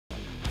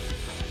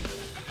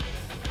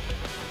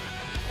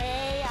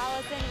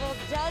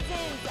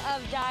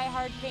of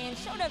die-hard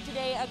fans showed up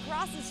today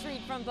across the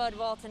street from Bud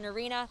Walton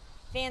Arena.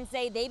 Fans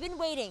say they've been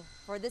waiting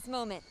for this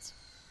moment.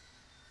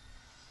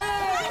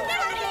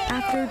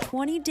 After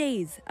 20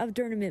 days of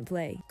tournament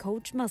play,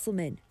 Coach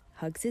Musselman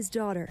hugs his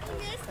daughter. I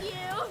miss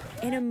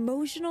you. An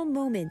emotional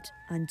moment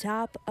on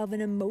top of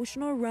an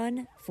emotional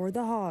run for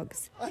the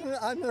Hogs.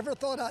 I never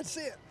thought I'd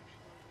see it.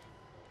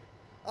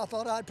 I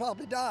thought I'd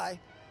probably die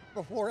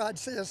before I'd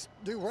see us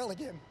do well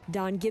again.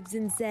 Don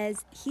Gibson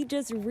says he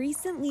just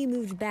recently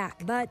moved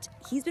back, but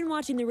he's been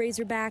watching the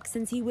Razorbacks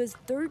since he was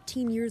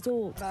 13 years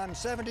old. I'm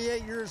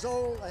 78 years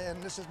old, and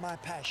this is my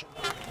passion.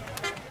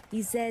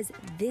 He says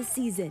this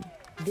season,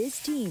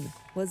 this team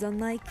was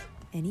unlike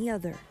any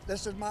other.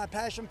 This is my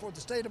passion for the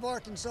state of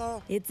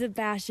Arkansas. It's a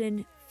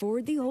passion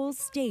for the whole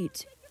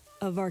state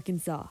of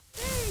Arkansas.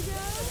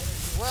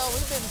 Well,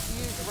 we've been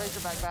huge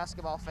Razorback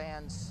basketball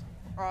fans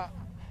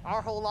our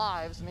whole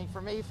lives. I mean,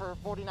 for me, for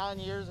 49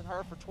 years and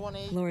her for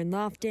 20. Lauren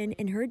Lofton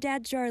and her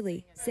dad,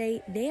 Charlie,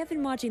 say they have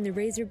been watching the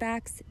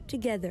Razorbacks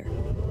together.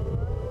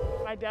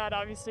 My dad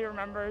obviously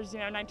remembers,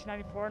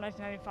 1994,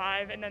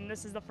 1995, and then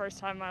this is the first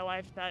time in my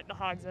life that the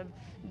Hogs have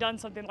done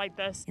something like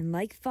this. And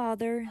like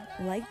father,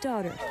 like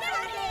daughter,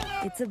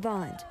 it's a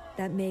bond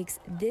that makes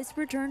this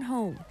return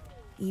home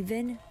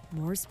even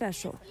more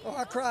special. Oh,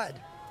 I cried.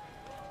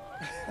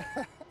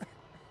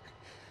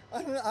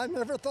 I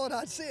never thought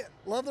I'd see it.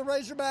 Love the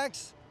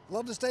Razorbacks,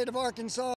 love the state of Arkansas.